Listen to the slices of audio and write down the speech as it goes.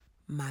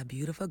My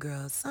beautiful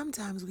girls,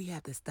 sometimes we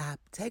have to stop,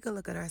 take a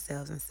look at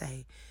ourselves and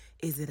say,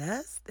 is it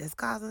us that's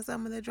causing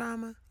some of the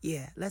drama?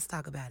 Yeah, let's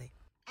talk about it.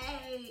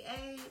 Hey,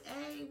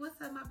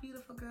 what's up, my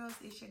beautiful girls?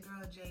 It's your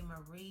girl, J.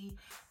 Marie.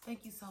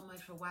 Thank you so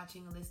much for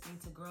watching and listening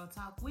to Girl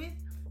Talk with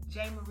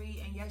J.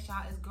 Marie. And yes,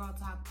 y'all, it's Girl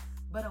Talk,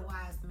 but a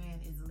wise man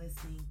is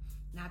listening.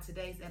 Now,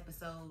 today's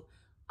episode,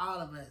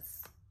 all of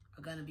us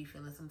are going to be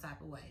feeling some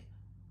type of way.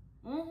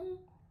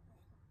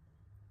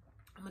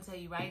 I'm going to tell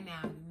you right now,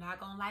 you're not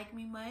going to like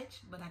me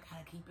much, but I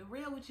got to keep it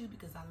real with you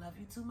because I love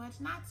you too much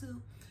not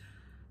to.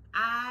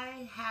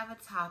 I have a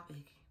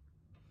topic,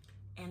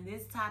 and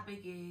this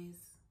topic is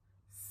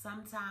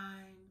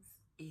sometimes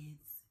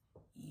it's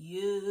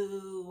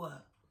you.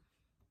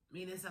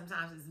 Meaning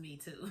sometimes it's me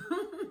too.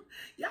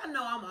 Y'all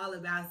know I'm all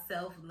about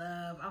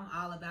self-love. I'm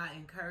all about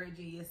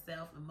encouraging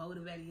yourself and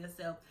motivating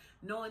yourself,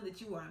 knowing that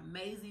you are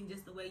amazing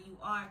just the way you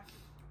are.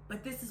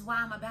 But this is why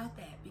I'm about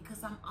that,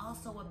 because I'm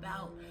also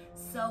about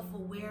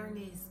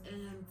self-awareness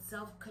and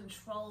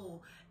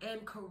self-control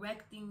and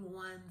correcting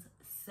one's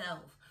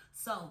self.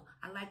 So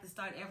I like to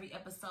start every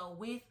episode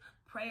with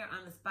prayer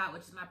on the spot,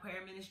 which is my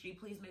prayer ministry.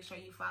 Please make sure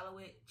you follow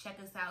it. Check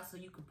us out so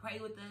you can pray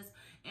with us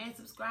and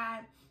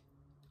subscribe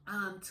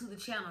to the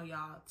channel,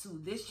 y'all, to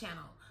this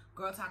channel,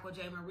 Girl Talk with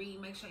J. Marie.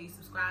 Make sure you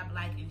subscribe,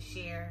 like, and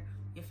share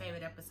your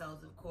favorite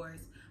episodes, of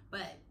course.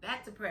 But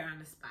back to prayer on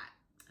the spot.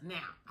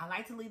 Now, I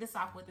like to lead us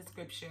off with the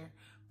scripture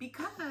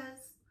because,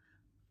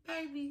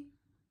 baby,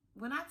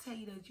 when I tell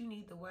you that you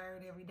need the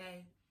word every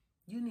day,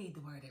 you need the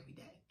word every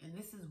day. And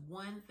this is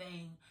one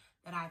thing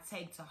that I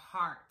take to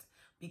heart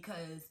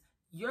because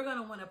you're going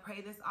to want to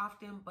pray this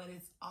often, but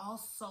it's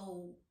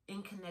also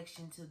in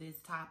connection to this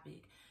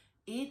topic.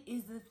 It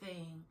is the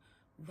thing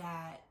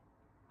that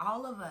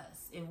all of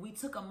us, if we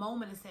took a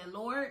moment and said,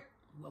 Lord,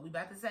 what we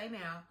about to say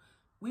now,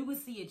 we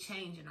would see a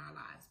change in our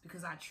lives,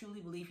 because I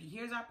truly believe he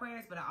hears our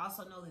prayers, but I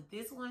also know that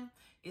this one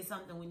is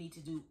something we need to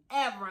do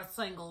every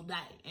single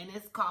day. And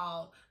it's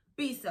called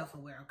be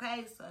self-aware,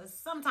 okay? So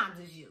sometimes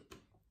it's you.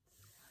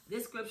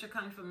 This scripture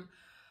comes from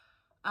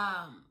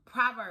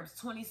Proverbs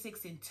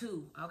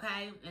 26:2,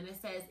 okay? And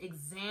it says,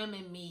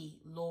 examine me,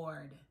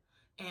 Lord,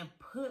 and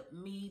put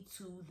me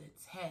to the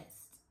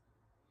test.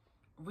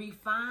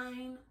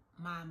 Refine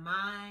my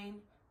mind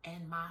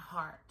and my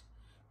heart.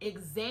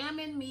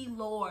 Examine me,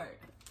 Lord.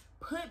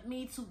 Put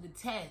me to the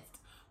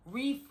test.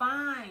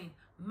 Refine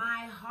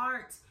my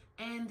heart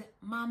and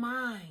my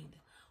mind.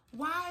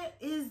 Why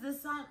is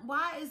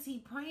he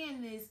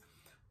praying this?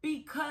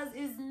 Because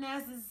it's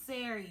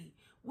necessary.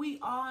 We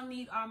all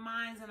need our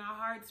minds and our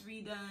hearts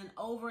redone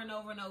over and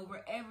over and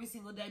over every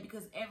single day,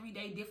 because every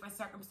day different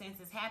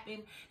circumstances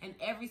happen, and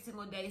every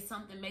single day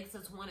something makes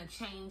us want to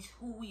change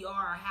who we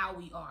are or how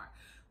we are.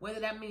 Whether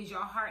that means your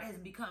heart has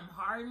become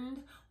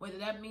hardened, whether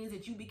that means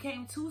that you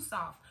became too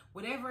soft,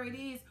 whatever it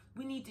is,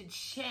 we need to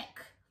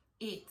check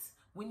it.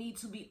 We need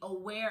to be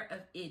aware of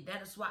it.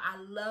 That is why I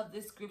love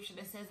this scripture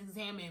that says,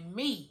 examine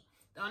me.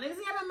 Don't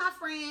examine my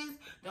friends.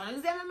 Don't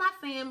examine my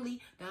family.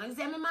 Don't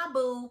examine my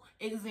boo.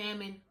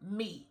 Examine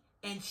me.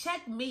 And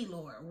check me,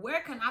 Lord.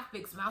 Where can I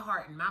fix my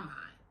heart and my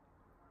mind?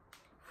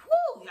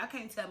 Whew, y'all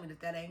can't tell me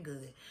that ain't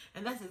good.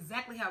 And that's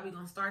exactly how we're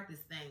going to start this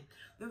thing.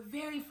 The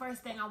very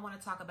first thing I want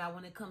to talk about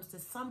when it comes to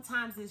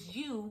sometimes it's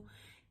you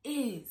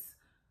is,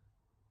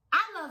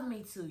 I love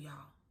me too, y'all.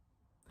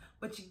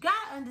 But you got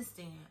to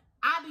understand,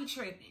 I be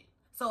tripping.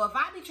 So if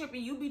I be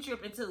tripping, you be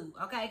tripping too,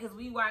 okay? Because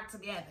we work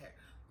together.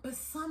 But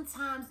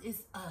sometimes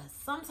it's us.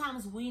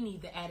 Sometimes we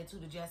need the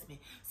attitude adjustment.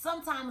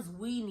 Sometimes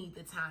we need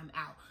the time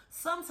out.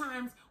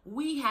 Sometimes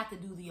we have to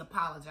do the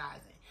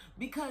apologizing,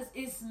 because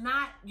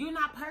you're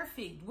not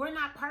perfect. We're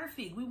not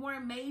perfect. We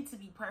weren't made to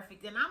be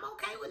perfect. And I'm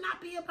okay with not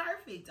being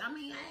perfect. I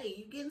mean, hey,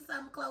 you're getting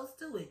something close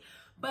to it.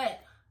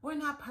 But we're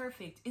not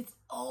perfect. It's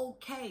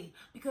okay,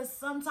 because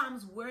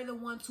sometimes we're the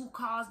ones who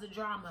caused the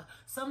drama.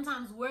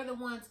 Sometimes we're the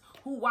ones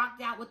who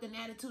walked out with an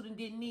attitude and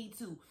didn't need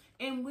to.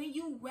 And when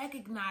you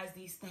recognize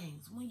these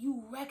things,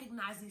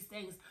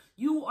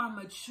 you are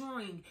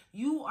maturing,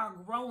 you are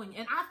growing.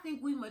 And I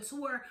think we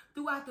mature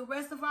throughout the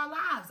rest of our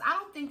lives. I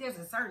don't think there's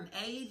a certain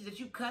age that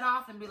you cut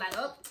off and be like,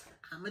 oh,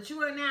 I'm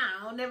mature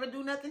now. I don't never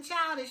do nothing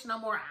childish no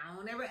more. I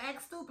don't ever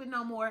act stupid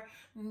no more.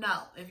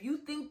 No, if you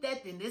think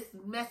that, then this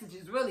message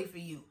is really for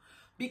you.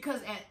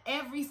 Because at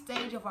every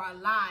stage of our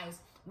lives,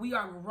 we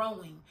are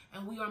growing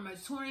and we are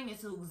maturing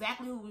into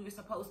exactly who we were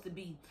supposed to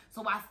be.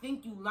 So I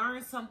think you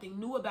learn something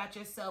new about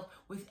yourself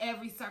with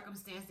every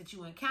circumstance that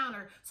you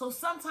encounter. So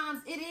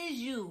sometimes it is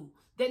you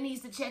that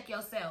needs to check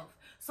yourself.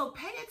 So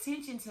pay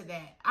attention to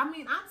that. I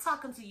mean, I'm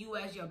talking to you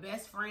as your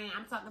best friend.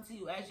 I'm talking to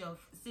you as your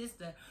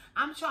sister.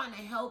 I'm trying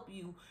to help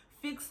you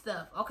fix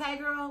stuff. Okay,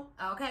 girl?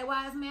 Okay,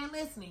 wise man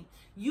listening.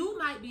 You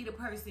might be the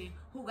person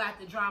who got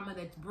the drama,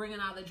 that's bringing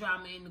all the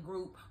drama in the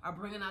group, or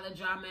bringing all the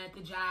drama at the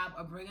job,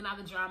 or bringing all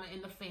the drama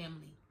in the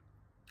family.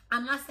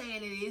 I'm not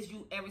saying it is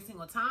you every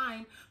single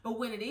time, but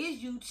when it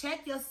is you,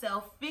 check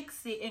yourself,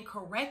 fix it, and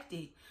correct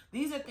it.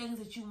 These are things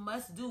that you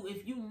must do.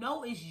 If you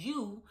know it's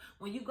you,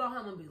 when you go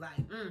home and be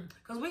like,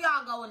 because we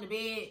all go into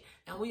bed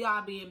and we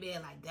all be in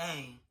bed like,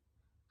 dang,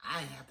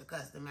 I didn't have to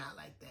cuss them out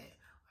like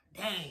that.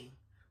 Dang,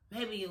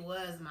 maybe it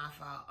was my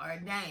fault. Or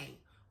dang,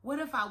 what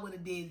if I would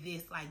have did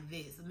this like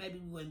this? Maybe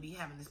we wouldn't be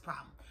having this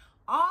problem.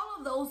 All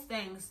of those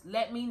things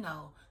let me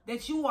know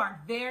that you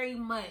are very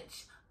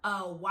much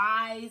a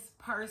wise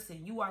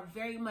person. You are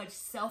very much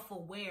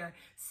self-aware.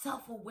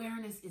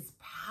 Self-awareness is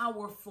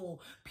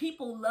powerful.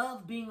 People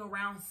love being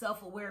around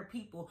self-aware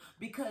people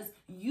because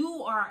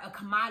you are a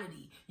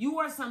commodity. You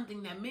are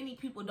something that many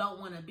people don't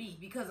want to be,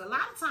 because a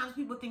lot of times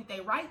people think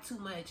they write too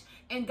much,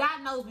 and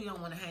God knows we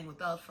don't want to hang with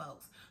those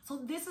folks.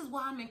 So this is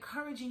why I'm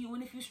encouraging you.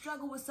 And if you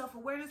struggle with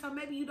self-awareness, or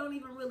maybe you don't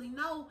even really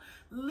know,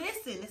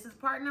 listen, this is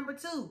part number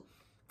 2.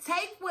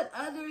 Take what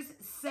others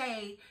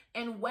say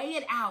and weigh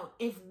it out.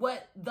 If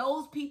what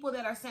those people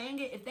that are saying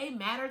it, if they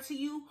matter to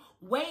you,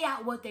 weigh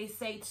out what they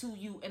say to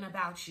you and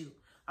about you.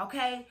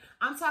 Okay?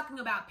 I'm talking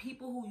about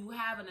people who you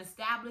have an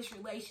established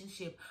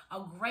relationship,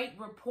 a great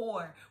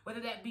rapport, whether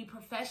that be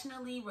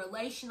professionally,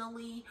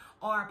 relationally,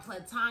 or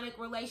platonic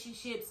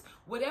relationships,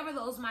 whatever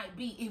those might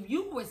be. If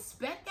you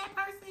respect that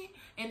person,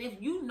 and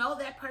if you know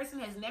that person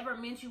has never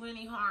meant you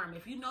any harm,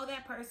 if you know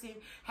that person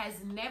has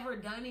never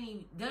done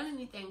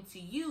anything to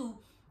you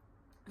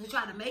to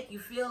try to make you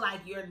feel like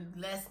you're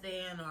less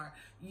than, or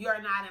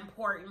you're not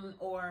important,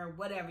 or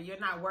whatever, you're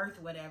not worth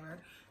whatever,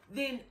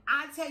 then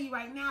I tell you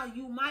right now,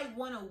 you might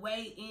want to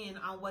weigh in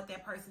on what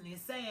that person is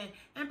saying.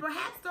 And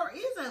perhaps there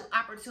is an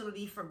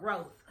opportunity for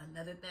growth.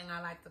 Another thing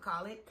I like to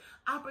call it,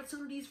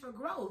 opportunities for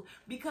growth.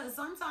 Because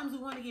sometimes we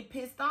want to get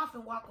pissed off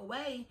and walk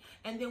away,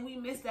 and then we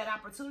miss that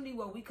opportunity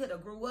where we could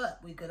have grew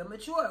up, we could have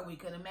matured, we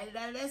could have made it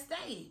out of that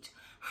stage.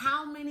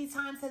 How many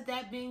times has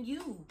that been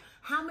you?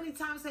 How many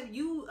times have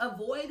you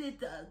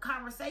avoided the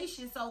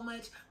conversation so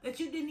much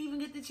that you didn't even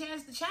get the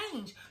chance to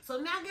change? So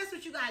now guess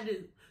what you got to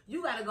do?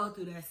 You got to go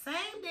through that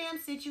same damn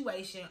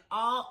situation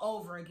all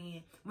over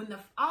again. When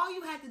all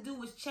you had to do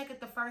was check it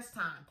the first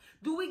time.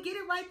 Do we get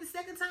it right the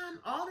second time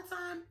all the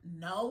time?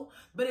 No,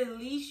 but at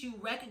least you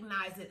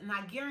recognize it. And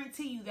I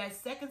guarantee you that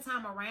second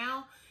time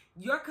around,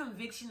 your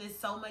conviction is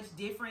so much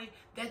different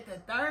that the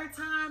third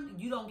time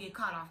you don't get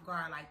caught off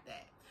guard like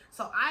that.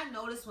 So I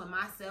notice with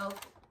myself,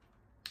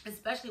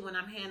 especially when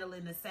I'm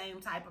handling the same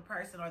type of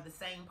person or the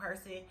same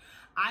person,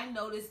 I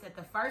notice that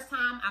the first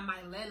time I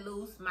might let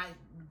loose, might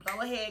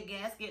blow a head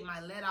gasket,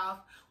 might let off,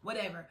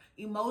 whatever.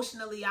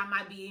 Emotionally, I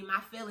might be in my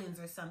feelings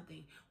or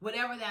something.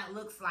 Whatever that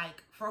looks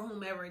like for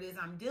whomever it is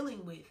I'm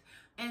dealing with.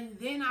 And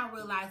then I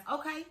realize,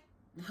 okay,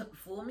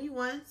 fool me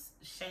once,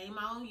 shame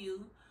on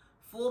you.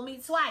 Fool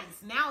me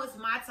twice. Now it's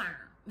my turn.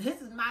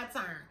 This is my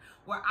turn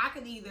where I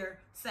could either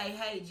say,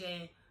 hey,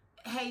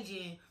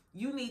 Jen,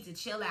 you need to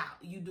chill out.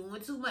 You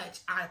doing too much.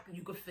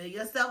 You can feel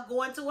yourself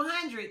going to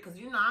 100, because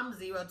you know I'm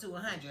 0 to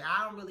 100.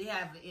 I don't really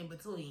have an in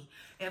between.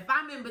 If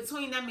I'm in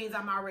between, that means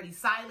I'm already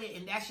silent,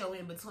 and that's your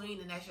in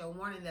between, and that's your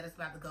warning that it's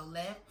about to go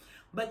left.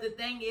 But the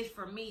thing is,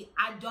 for me,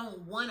 I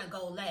don't want to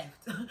go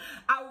left.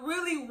 I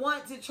really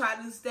want to try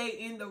to stay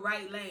in the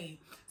right lane.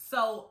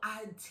 So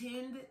I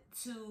tend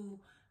to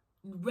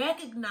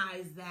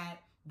recognize that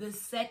the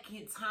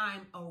second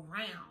time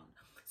around.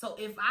 So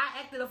if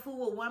I acted a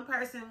fool with one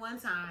person one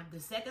time,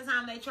 the second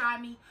time they try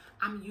me,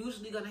 I'm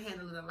usually going to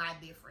handle it a lot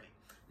different.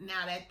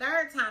 Now, that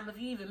third time, if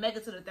you even make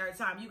it to the third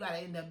time,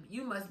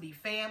 you must be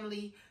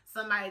family,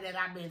 somebody that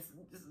I've been,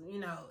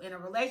 in a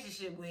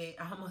relationship with.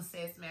 I almost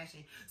said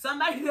smashing.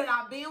 Somebody that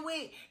I've been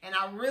with and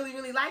I really,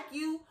 really like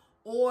you,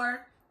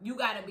 or you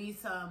got to be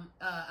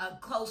a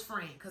close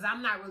friend, because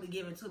I'm not really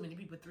giving too many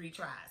people 3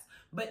 tries.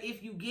 But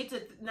if you get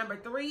to number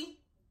 3,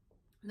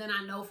 then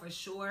I know for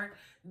sure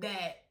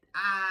that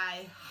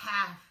I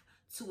have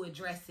to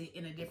address it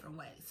in a different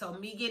way. So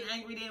me getting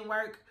angry didn't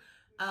work.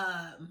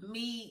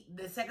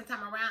 The second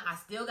time around, I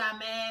still got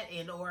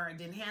mad or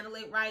didn't handle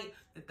it right.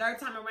 The third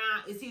time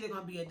around, it's either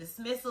going to be a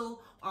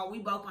dismissal or we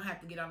both going to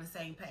have to get on the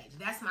same page.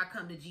 That's my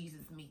come to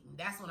Jesus meeting.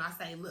 That's when I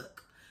say,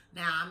 look,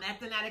 now I'm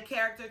acting out of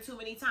character too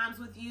many times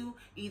with you.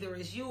 Either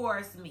it's you or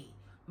it's me.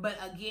 But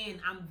again,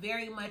 I'm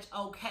very much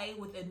okay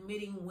with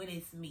admitting when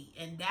it's me.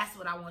 And that's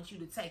what I want you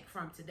to take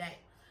from today.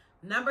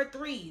 Number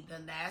 3,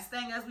 the last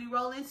thing as we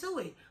roll into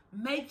it,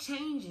 make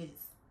changes,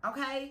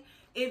 okay?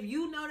 If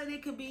you know that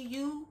it could be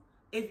you,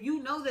 if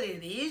you know that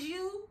it is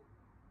you,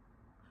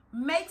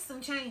 make some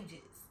changes.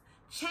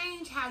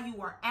 Change how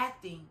you are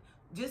acting.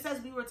 Just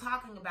as we were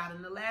talking about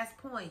in the last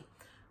point,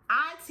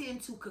 I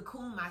tend to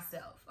cocoon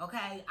myself,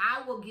 okay?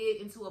 I will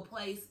get into a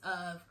place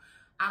of,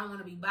 I don't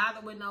want to be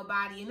bothered with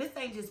nobody. And this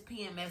ain't just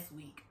PMS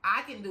week.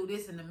 I can do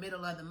this in the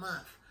middle of the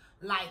month,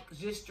 like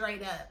just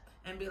straight up.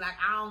 And be like,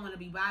 I don't want to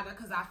be bothered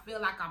because I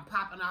feel like I'm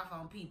popping off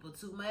on people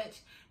too much,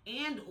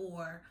 and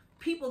or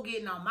people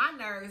getting on my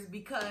nerves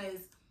because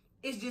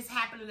it's just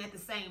happening at the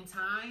same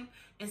time.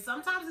 And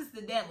sometimes it's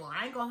the devil.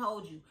 I ain't gonna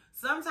hold you.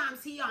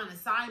 Sometimes he on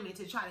assignment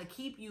to try to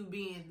keep you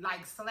being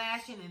like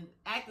slashing and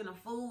acting a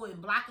fool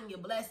and blocking your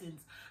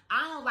blessings.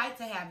 I don't like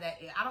to have that.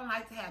 I don't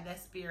like to have that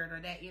spirit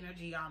or that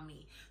energy on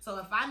me. So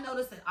if I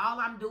notice that all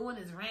I'm doing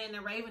is ranting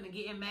and raving and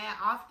getting mad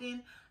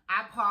often,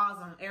 I pause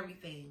on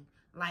everything.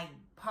 Like,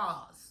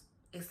 pause.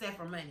 except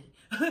for money.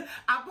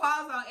 I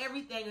pause on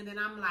everything, and then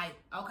I'm like,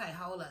 okay,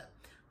 hold up.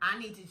 I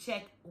need to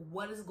check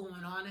what is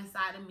going on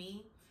inside of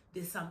me.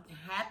 Did something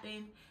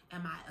happen?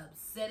 Am I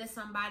upset at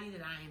somebody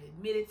that I ain't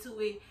admitted to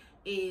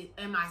it?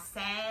 Am I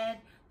sad?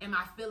 Am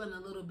I feeling a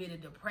little bit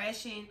of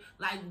depression?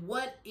 Like,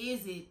 what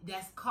is it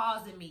that's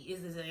causing me?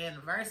 Is this an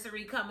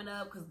anniversary coming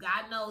up? Because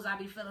God knows I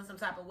be feeling some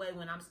type of way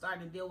when I'm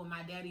starting to deal with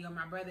my daddy or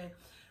my brother.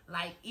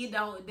 Like, it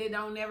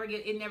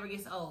never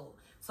gets old.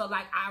 So,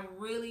 like, I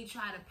really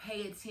try to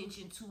pay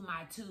attention to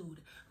my tude.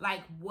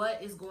 Like,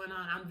 what is going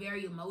on? I'm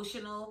very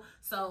emotional.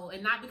 So,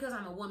 and not because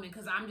I'm a woman,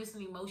 because I'm just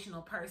an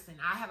emotional person.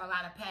 I have a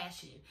lot of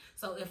passion.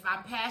 So, if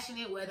I'm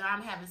passionate, whether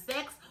I'm having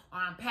sex or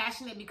I'm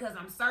passionate because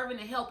I'm serving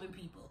and helping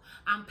people,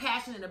 I'm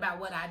passionate about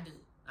what I do.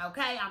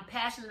 Okay? I'm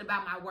passionate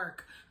about my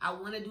work. I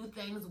want to do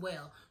things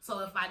well. So,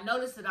 if I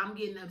notice that I'm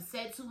getting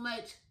upset too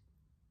much,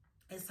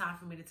 it's time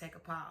for me to take a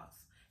pause.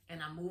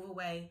 And I move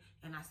away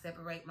and I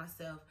separate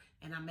myself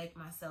and I make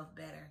myself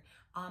better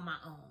on my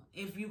own.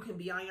 If you can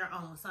be on your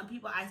own. Some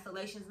people,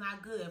 isolation is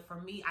not good. For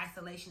me,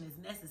 isolation is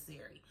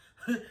necessary.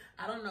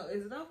 I don't know.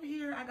 Is it over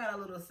here? I got a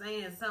little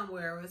saying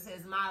somewhere where it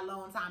says my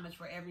alone time is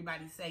for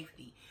everybody's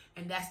safety.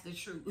 And that's the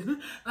truth.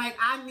 Like,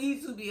 I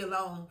need to be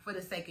alone for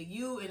the sake of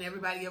you and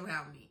everybody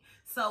around me.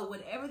 So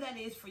whatever that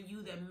is for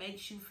you that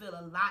makes you feel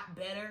a lot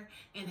better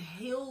and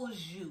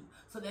heals you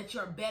so that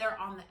you're better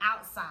on the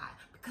outside.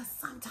 Because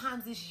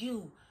sometimes it's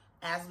you.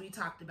 As we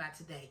talked about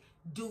today,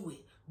 do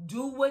it.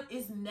 Do what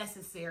is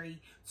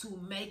necessary to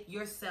make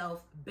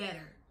yourself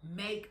better.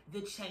 Make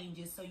the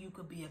changes so you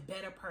could be a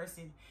better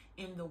person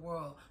in the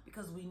world,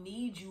 because we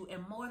need you.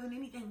 And more than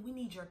anything, we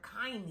need your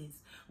kindness.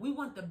 We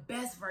want the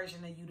best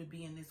version of you to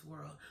be in this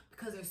world,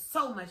 because there's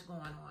so much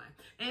going on.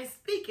 And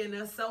speaking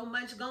of so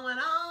much going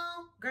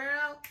on,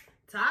 girl,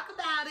 talk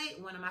about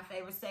it. One of my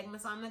favorite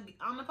segments on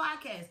the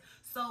podcast.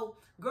 So,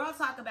 girl,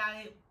 talk about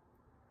it.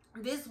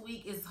 This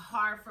week is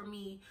hard for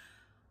me.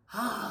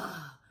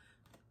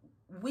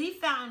 We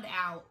found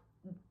out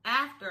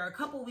after a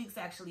couple weeks,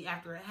 actually,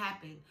 after it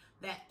happened,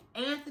 that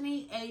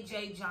Anthony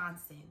A.J.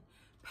 Johnson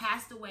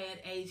passed away at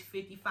age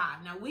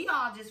 55. Now, we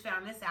all just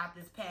found this out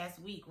this past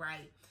week,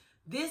 right?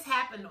 This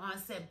happened on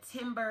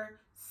September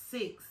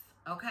 6th,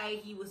 okay?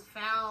 He was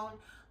found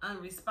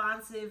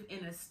unresponsive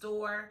in a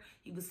store.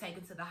 He was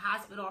taken to the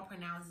hospital and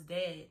pronounced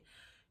dead.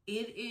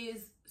 It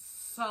is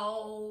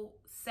so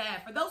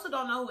sad. For those who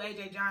don't know who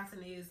A.J. Johnson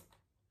is,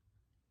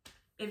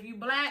 if you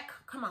black,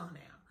 come on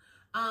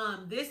now.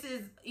 This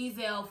is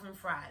Ezell from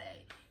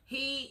Friday.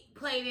 He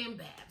played in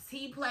Babs.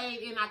 He played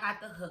in I Got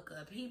the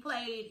Hookup. He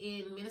played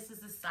in Minister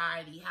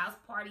Society, House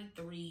Party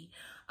 3,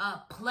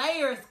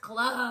 Players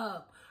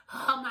Club.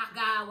 Oh my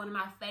God, one of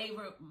my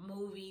favorite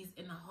movies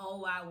in the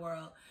whole wide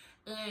world.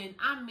 And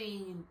I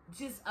mean,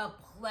 just a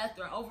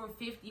plethora, over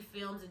 50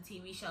 films and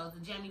TV shows, the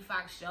Jamie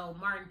Foxx show,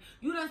 Martin.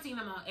 You done seen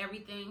him on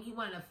everything. He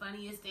one of the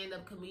funniest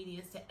stand-up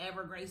comedians to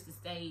ever grace the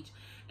stage.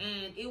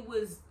 And it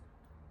was,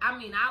 I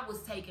mean, I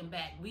was taken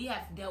back. We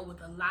have dealt with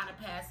a lot of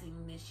passing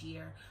this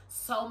year.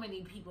 So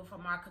many people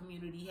from our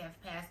community have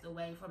passed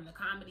away, from the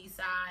comedy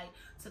side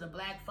to the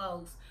black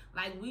folks.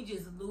 Like, we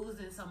just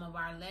losing some of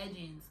our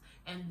legends.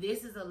 And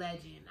this is a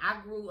legend.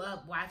 I grew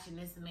up watching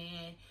this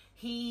man.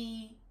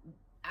 He's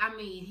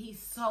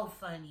so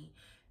funny.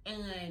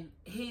 And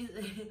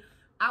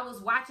I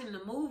was watching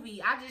the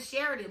movie. I just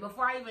shared it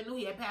before I even knew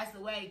he had passed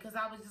away, because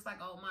I was just like,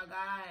 oh my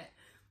God.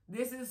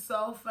 This is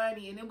so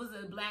funny. And it was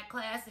a black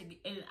classic.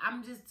 And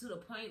I'm just to the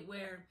point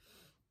where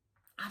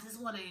I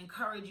just want to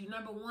encourage you.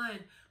 Number one,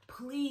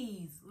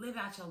 please live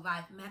out your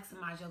life.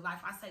 Maximize your life.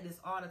 I say this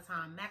all the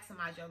time.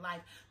 Maximize your life.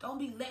 Don't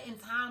be letting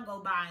time go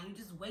by and you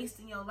just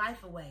wasting your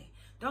life away.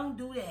 Don't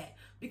do that,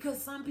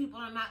 because some people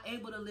are not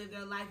able to live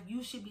their life.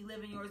 You should be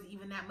living yours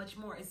even that much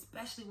more,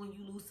 especially when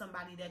you lose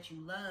somebody that you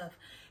love.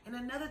 And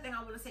another thing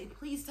I want to say,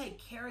 please take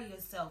care of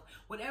yourself.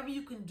 Whatever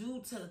you can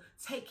do to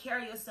take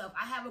care of yourself.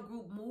 I have a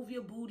group, Move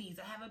Your Booties.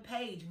 I have a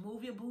page,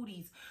 Move Your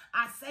Booties.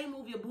 I say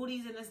Move Your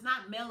Booties, and it's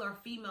not male or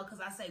female because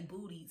I say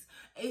booties.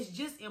 It's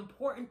just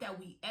important that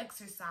we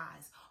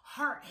exercise.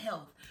 Heart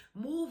health.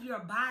 Move your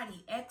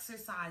body.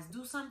 Exercise.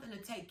 Do something to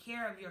take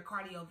care of your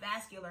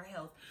cardiovascular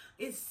health.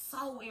 It's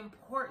so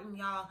important,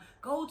 y'all.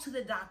 Go to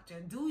the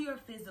doctor. Do your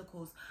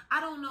physicals. I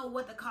don't know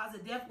what the cause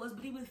of death was,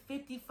 but he was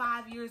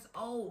 55 years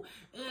old.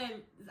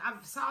 And I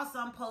saw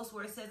some post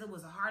where it says it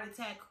was a heart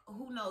attack.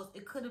 Who knows?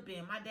 It could have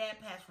been. My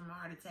dad passed from a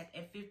heart attack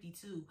at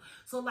 52.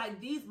 So,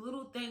 like, these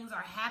little things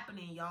are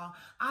happening, y'all.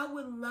 I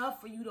would love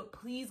for you to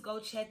please go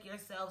check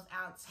yourselves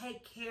out.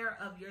 Take care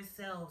of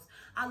yourselves.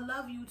 I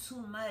love you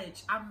too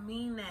much. I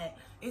mean that.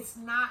 It's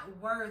not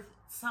worth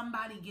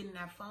somebody getting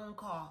that phone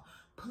call.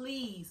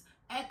 Please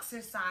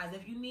exercise.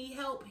 If you need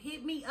help,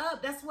 hit me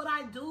up. That's what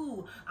I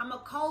do. I'm a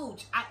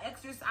coach. I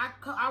exercise.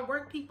 I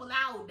work people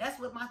out. That's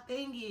what my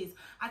thing is.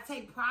 I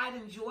take pride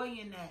and joy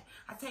in that.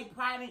 I take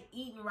pride in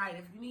eating right.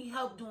 If you need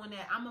help doing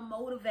that, I'm a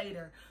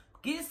motivator.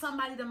 Get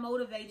somebody to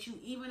motivate you,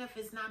 even if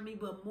it's not me,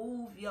 but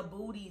move your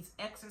booties,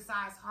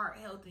 exercise, heart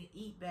health, and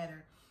eat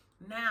better.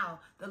 Now,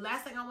 the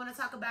last thing I want to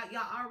talk about,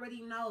 y'all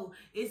already know,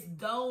 is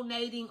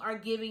donating or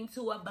giving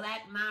to a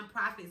Black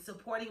nonprofit,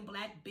 supporting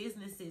Black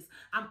businesses.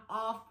 I'm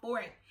all for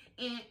it.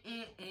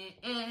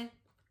 And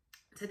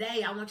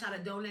today, I want y'all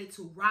to donate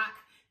to Rock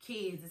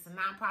Kids. It's a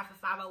nonprofit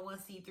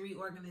 501c3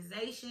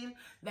 organization.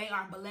 They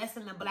are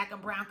blessing the Black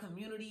and brown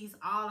communities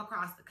all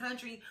across the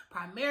country.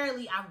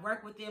 Primarily, I've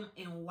worked with them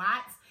in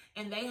Watts,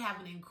 and they have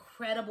an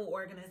incredible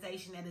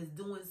organization that is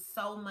doing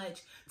so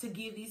much to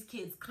give these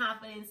kids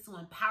confidence, to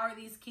empower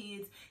these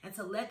kids, and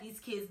to let these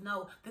kids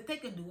know that they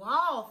can do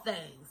all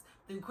things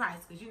through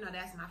Christ, because you know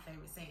that's my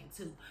favorite saying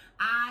too.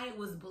 I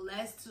was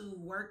blessed to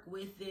work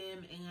with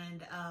them,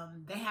 and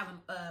they have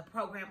a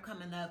program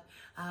coming up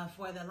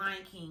for the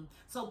Lion King.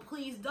 So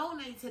please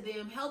donate to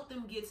them, help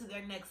them get to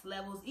their next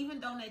levels. Even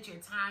donate your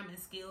time and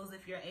skills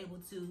if you're able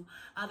to.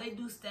 They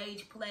do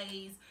stage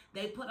plays.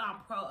 They put on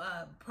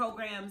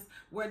programs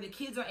where the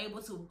kids are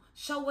able to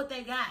show what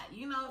they got.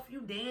 You know, if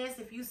you dance,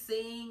 if you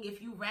sing,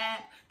 if you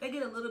rap, they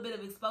get a little bit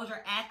of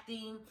exposure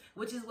acting,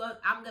 which is what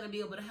I'm going to be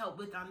able to help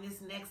with on this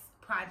next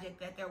project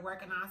that they're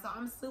working on. So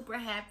I'm super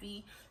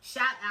happy.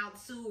 Shout out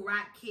to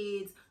Rock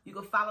Kids. You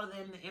can follow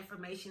them. The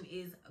information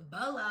is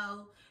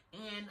below.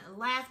 And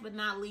last but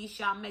not least,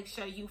 y'all, make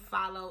sure you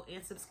follow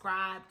and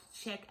subscribe.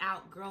 Check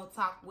out Girl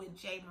Talk with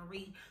J.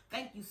 Marie.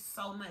 Thank you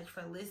so much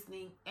for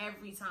listening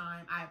every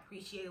time. I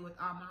appreciate it with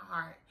all my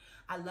heart.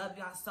 I love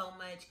y'all so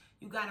much.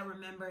 You got to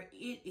remember,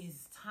 it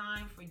is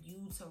time for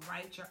you to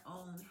write your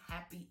own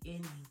happy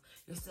ending.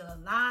 You're still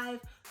alive,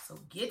 so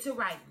get to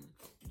writing.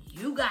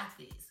 You got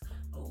this.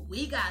 Oh,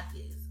 we got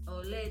this.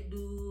 Oh, let's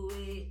do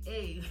it.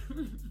 Hey.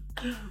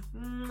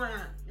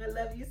 I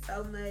love you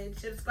so much.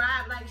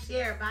 Subscribe, like,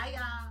 share. Bye,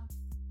 y'all.